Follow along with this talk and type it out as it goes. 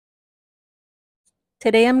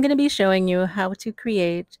Today I'm going to be showing you how to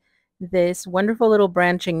create this wonderful little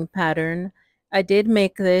branching pattern. I did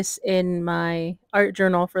make this in my art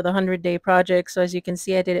journal for the 100-day project, so as you can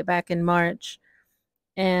see I did it back in March.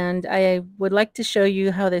 And I would like to show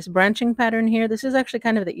you how this branching pattern here, this is actually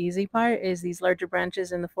kind of the easy part, is these larger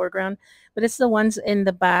branches in the foreground, but it's the ones in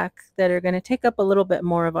the back that are going to take up a little bit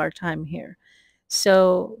more of our time here.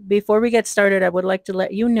 So before we get started, I would like to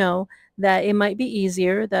let you know that it might be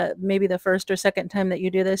easier that maybe the first or second time that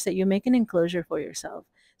you do this, that you make an enclosure for yourself.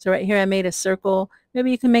 So right here, I made a circle.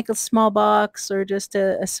 Maybe you can make a small box or just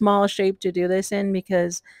a small shape to do this in,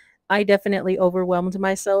 because I definitely overwhelmed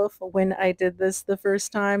myself when I did this the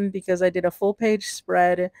first time, because I did a full page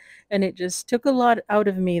spread and it just took a lot out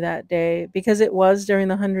of me that day because it was during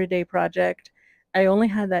the 100-day project. I only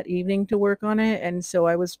had that evening to work on it, and so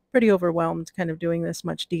I was pretty overwhelmed kind of doing this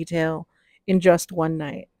much detail in just one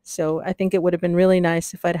night. So I think it would have been really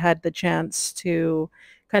nice if I'd had the chance to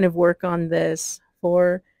kind of work on this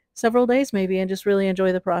for several days maybe and just really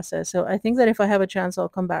enjoy the process. So I think that if I have a chance, I'll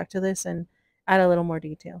come back to this and add a little more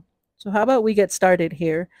detail. So how about we get started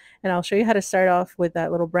here, and I'll show you how to start off with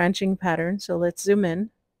that little branching pattern. So let's zoom in.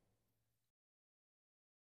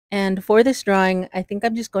 And for this drawing, I think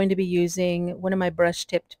I'm just going to be using one of my brush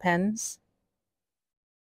tipped pens.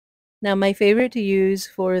 Now, my favorite to use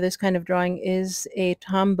for this kind of drawing is a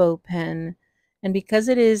Tombow pen. And because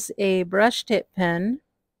it is a brush tip pen,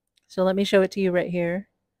 so let me show it to you right here.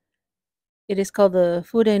 It is called the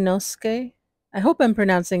Fudenosuke. I hope I'm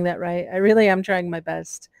pronouncing that right. I really am trying my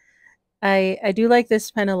best. I do like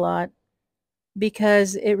this pen a lot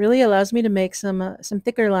because it really allows me to make some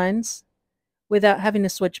thicker lines without having to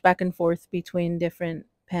switch back and forth between different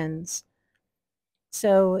pens.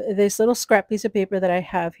 So this little scrap piece of paper that I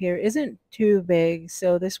have here isn't too big,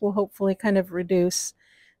 so this will hopefully kind of reduce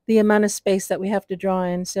the amount of space that we have to draw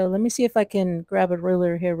in. So let me see if I can grab a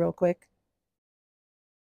ruler here real quick.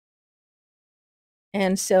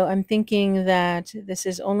 And so I'm thinking that this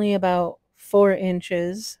is only about 4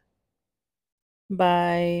 inches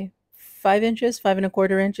by 5 inches, 5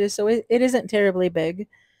 1/4 inches. So it isn't terribly big.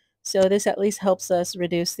 So this at least helps us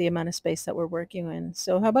reduce the amount of space that we're working in.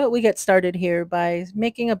 So how about we get started here by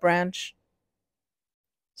making a branch.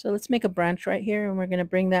 So let's make a branch right here, and we're going to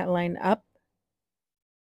bring that line up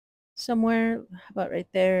somewhere, about right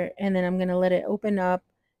there, and then I'm going to let it open up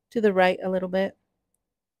to the right a little bit.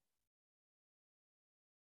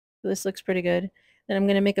 So this looks pretty good. Then I'm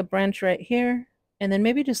going to make a branch right here, and then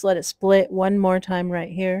maybe just let it split one more time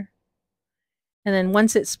right here. And then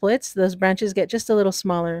once it splits, those branches get just a little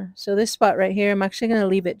smaller. So this spot right here, I'm actually going to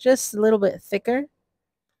leave it just a little bit thicker,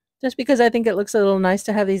 just because I think it looks a little nice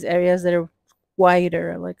to have these areas that are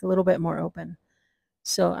wider, like a little bit more open.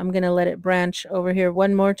 So I'm going to let it branch over here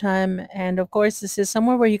one more time. And of course, this is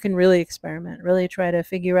somewhere where you can really experiment, really try to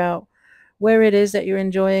figure out where it is that you're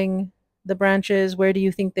enjoying the branches. Where do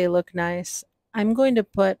you think they look nice? I'm going to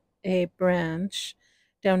put a branch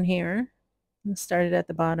down here and start it at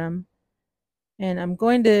the bottom. And I'm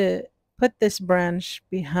going to put this branch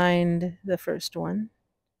behind the first one.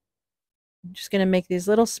 I'm just going to make these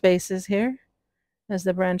little spaces here as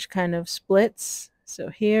the branch kind of splits. So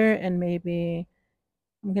here, and maybe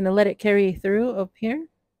I'm going to let it carry through up here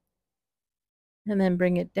and then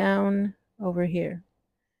bring it down over here.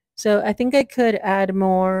 So I think I could add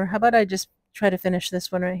more. How about I just try to finish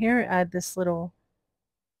this one right here, add this little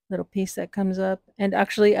piece that comes up. And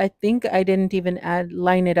actually, I think I didn't even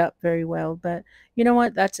line it up very well, but you know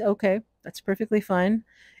what? That's okay. That's perfectly fine.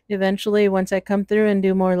 Eventually, once I come through and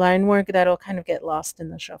do more line work, that'll kind of get lost in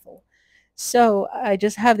the shuffle. So I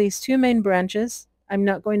just have these two main branches. I'm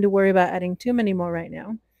not going to worry about adding too many more right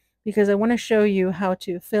now, because I want to show you how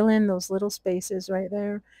to fill in those little spaces right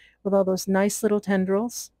there with all those nice little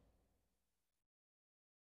tendrils.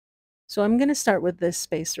 So I'm going to start with this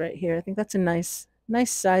space right here. I think that's a nice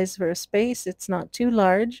size for a space. It's not too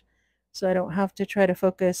large, so I don't have to try to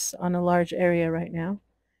focus on a large area right now.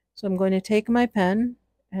 So I'm going to take my pen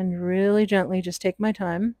and really gently just take my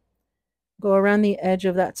time, go around the edge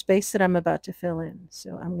of that space that I'm about to fill in.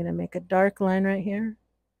 So I'm going to make a dark line right here.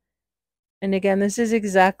 And again, this is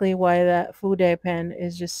exactly why that Fude pen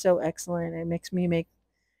is just so excellent.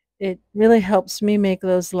 It really helps me make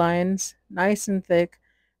those lines nice and thick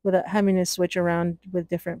without having to switch around with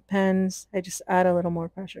different pens. I just add a little more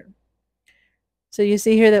pressure. So you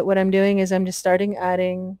see here that what I'm doing is I'm just starting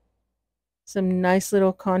adding some nice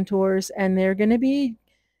little contours, and they're going to be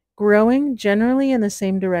growing generally in the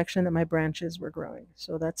same direction that my branches were growing.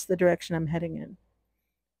 So that's the direction I'm heading in.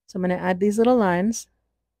 So I'm going to add these little lines,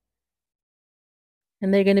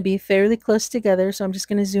 and they're going to be fairly close together. So I'm just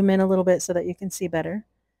going to zoom in a little bit so that you can see better.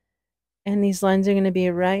 And these lines are going to be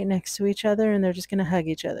right next to each other, and they're just going to hug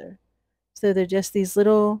each other. So they're just these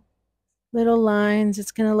little lines.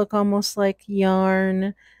 It's going to look almost like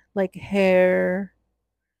yarn, like hair.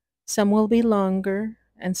 Some will be longer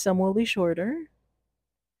and some will be shorter.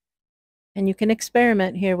 And you can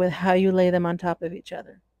experiment here with how you lay them on top of each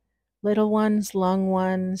other. Little ones, long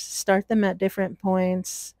ones, start them at different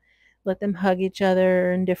points, let them hug each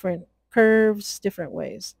other in different curves, different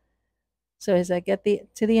ways. So as I get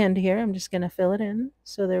to the end here, I'm just going to fill it in.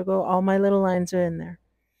 So there go, all my little lines are in there.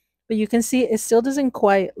 But you can see it still doesn't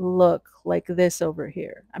quite look like this over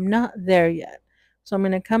here. I'm not there yet. So I'm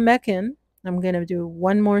going to come back in. I'm going to do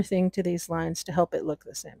one more thing to these lines to help it look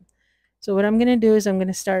the same. So what I'm going to do is I'm going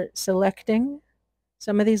to start selecting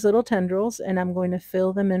some of these little tendrils and I'm going to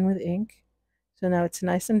fill them in with ink. So now it's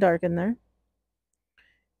nice and dark in there.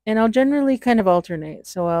 And I'll generally kind of alternate.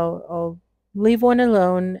 So I'll leave one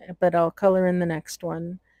alone, but I'll color in the next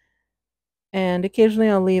one. And occasionally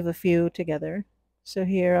I'll leave a few together. So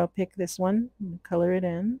here I'll pick this one and color it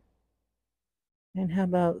in. And how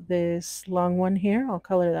about this long one here? I'll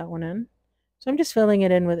color that one in. So I'm just filling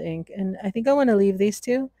it in with ink. And I think I want to leave these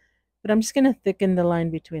two, but I'm just going to thicken the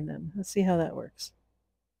line between them. Let's see how that works.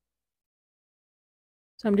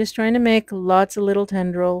 So I'm just trying to make lots of little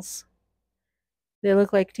tendrils. They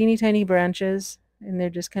look like teeny tiny branches, and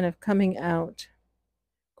they're just kind of coming out,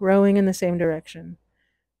 growing in the same direction.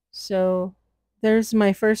 So there's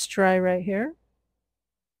my first try right here.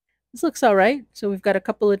 This looks all right. So we've got a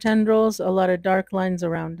couple of tendrils, a lot of dark lines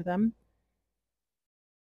around them.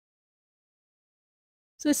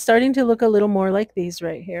 So it's starting to look a little more like these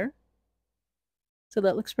right here. So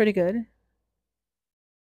that looks pretty good.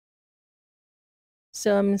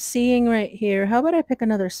 So I'm seeing right here, how about I pick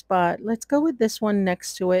another spot? Let's go with this one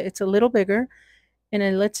next to it. It's a little bigger. And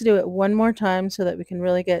then let's do it one more time so that we can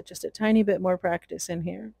really get just a tiny bit more practice in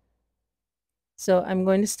here. So I'm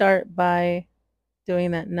going to start by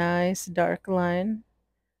doing that nice dark line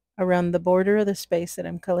around the border of the space that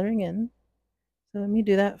I'm coloring in. So let me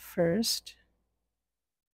do that first.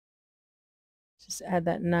 Just add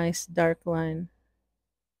that nice dark line.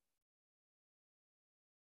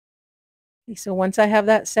 Okay, so once I have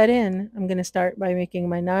that set in, I'm going to start by making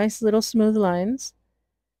my nice little smooth lines.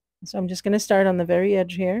 So I'm just going to start on the very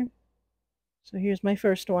edge here. So here's my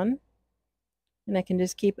first one. And I can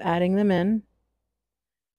just keep adding them in.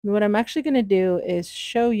 And what I'm actually going to do is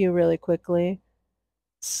show you really quickly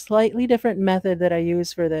slightly different method that I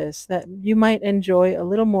use for this that you might enjoy a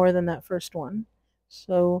little more than that first one.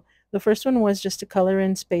 So the first one was just to color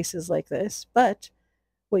in spaces like this, but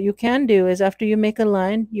what you can do is after you make a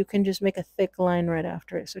line, you can just make a thick line right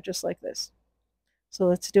after it. So just like this. So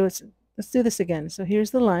let's do it. Let's do this again. So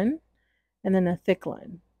here's the line and then a thick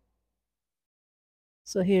line.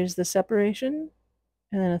 So here's the separation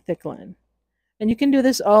and then a thick line. And you can do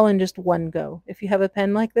this all in just one go. If you have a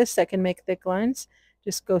pen like this that can make thick lines,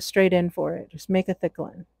 just go straight in for it. Just make a thick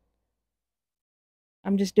line.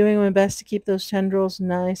 I'm just doing my best to keep those tendrils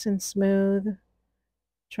nice and smooth,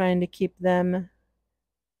 trying to keep them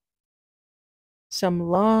some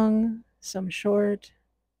long, some short.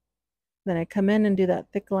 Then I come in and do that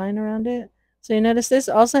thick line around it. So you notice this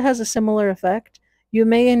also has a similar effect. You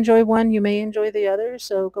may enjoy one, you may enjoy the other,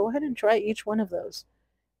 so go ahead and try each one of those.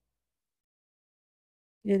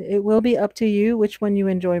 It will be up to you which one you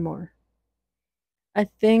enjoy more. I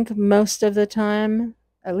think most of the time,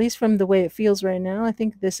 at least from the way it feels right now, I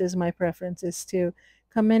think this is my preference, is to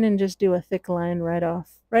come in and just do a thick line right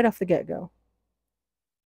off the get-go.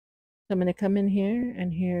 So I'm going to come in here,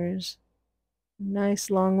 and here's a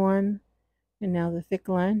nice long one, and now the thick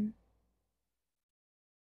line.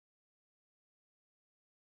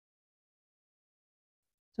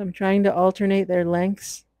 So I'm trying to alternate their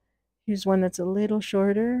lengths. Here's one that's a little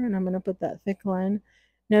shorter, and I'm going to put that thick line.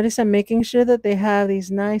 Notice I'm making sure that they have these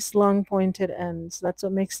nice long pointed ends. That's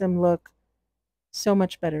what makes them look so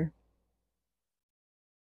much better.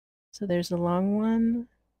 So there's a long one.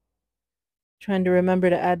 Trying to remember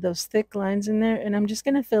to add those thick lines in there, and I'm just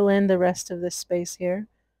going to fill in the rest of this space here.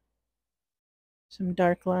 Some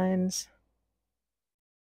dark lines.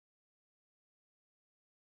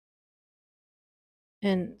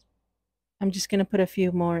 And I'm just going to put a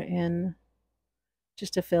few more in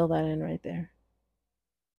just to fill that in right there.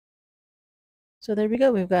 So there we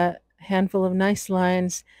go. We've got a handful of nice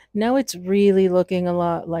lines. Now it's really looking a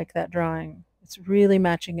lot like that drawing. It's really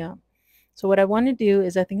matching up. So what I want to do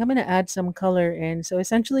is I think I'm going to add some color in. So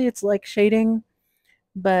essentially it's like shading,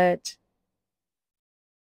 but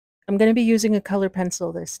I'm going to be using a color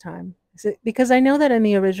pencil this time. Because I know that in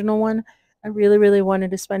the original one, I really, really wanted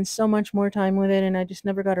to spend so much more time with it and I just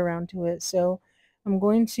never got around to it. So I'm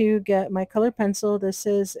going to get my color pencil. This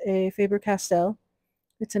is a Faber-Castell.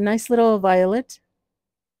 It's a nice little violet.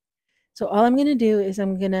 So all I'm going to do is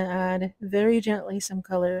I'm going to add very gently some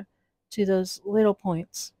color to those little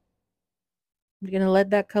points. I'm going to let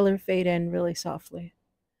that color fade in really softly.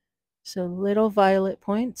 So little violet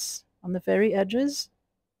points on the very edges.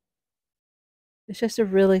 It's just a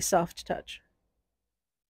really soft touch.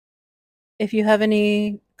 If you have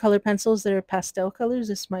any color pencils that are pastel colors,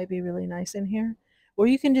 this might be really nice in here. Or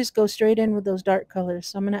you can just go straight in with those dark colors.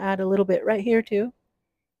 So I'm going to add a little bit right here too,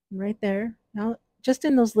 right there. Now, just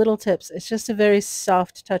in those little tips, it's just a very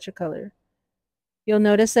soft touch of color. You'll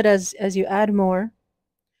notice that as you add more,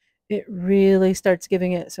 it really starts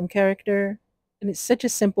giving it some character. And it's such a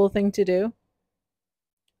simple thing to do.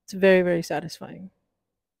 It's very, very satisfying.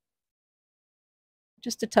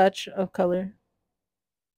 Just a touch of color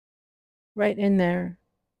right in there.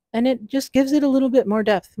 And it just gives it a little bit more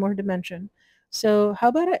depth, more dimension. So how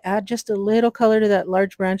about I add just a little color to that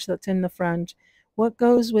large branch that's in the front? What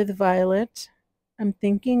goes with violet? I'm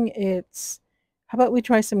thinking how about we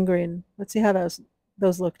try some green? Let's see how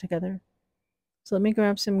those look together. So let me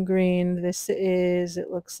grab some green.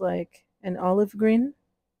 It looks like an olive green.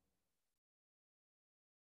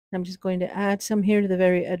 I'm just going to add some here to the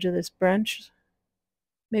very edge of this branch.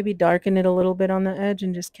 Maybe darken it a little bit on the edge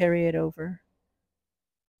and just carry it over.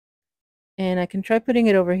 And I can try putting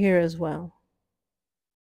it over here as well.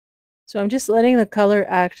 So I'm just letting the color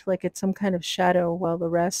act like it's some kind of shadow while the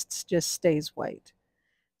rest just stays white.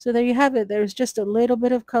 So there you have it. There's just a little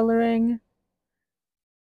bit of coloring.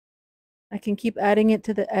 I can keep adding it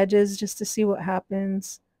to the edges just to see what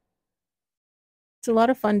happens. It's a lot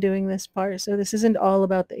of fun doing this part. So this isn't all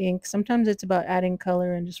about the ink. Sometimes it's about adding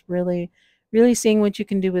color and just really, really seeing what you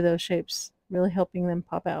can do with those shapes, really helping them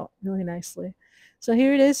pop out really nicely. So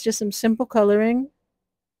here it is, just some simple coloring.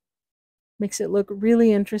 Makes it look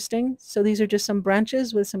really interesting. So these are just some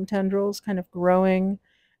branches with some tendrils kind of growing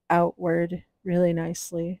outward really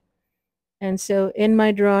nicely. And so in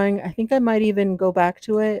my drawing, I think I might even go back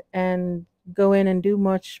to it and go in and do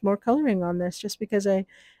much more coloring on this just because I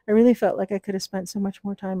really felt like I could have spent so much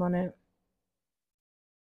more time on it.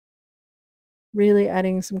 Really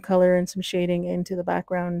adding some color and some shading into the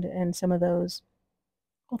background and some of all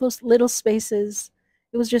those little spaces.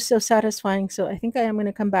 It was just so satisfying. So I think I am going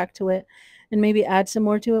to come back to it and maybe add some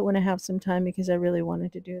more to it when I have some time because I really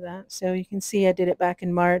wanted to do that. So you can see I did it back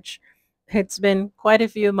in March. It's been quite a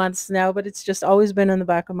few months now, but it's just always been in the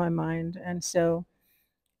back of my mind. And so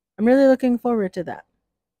I'm really looking forward to that.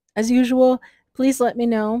 As usual, please let me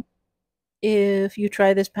know if you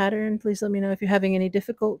try this pattern. Please let me know if you're having any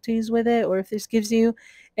difficulties with it or if this gives you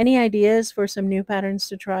any ideas for some new patterns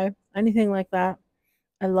to try, anything like that.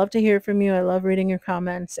 I love to hear from you. I love reading your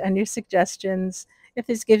comments and your suggestions. If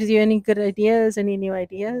this gives you any good ideas, any new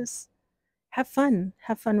ideas, have fun.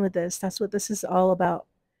 Have fun with this. That's what this is all about.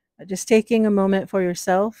 Just taking a moment for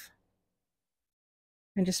yourself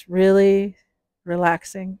and just really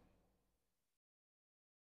relaxing.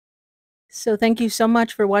 So thank you so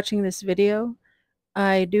much for watching this video.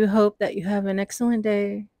 I do hope that you have an excellent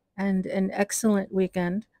day and an excellent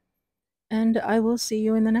weekend, and I will see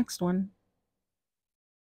you in the next one.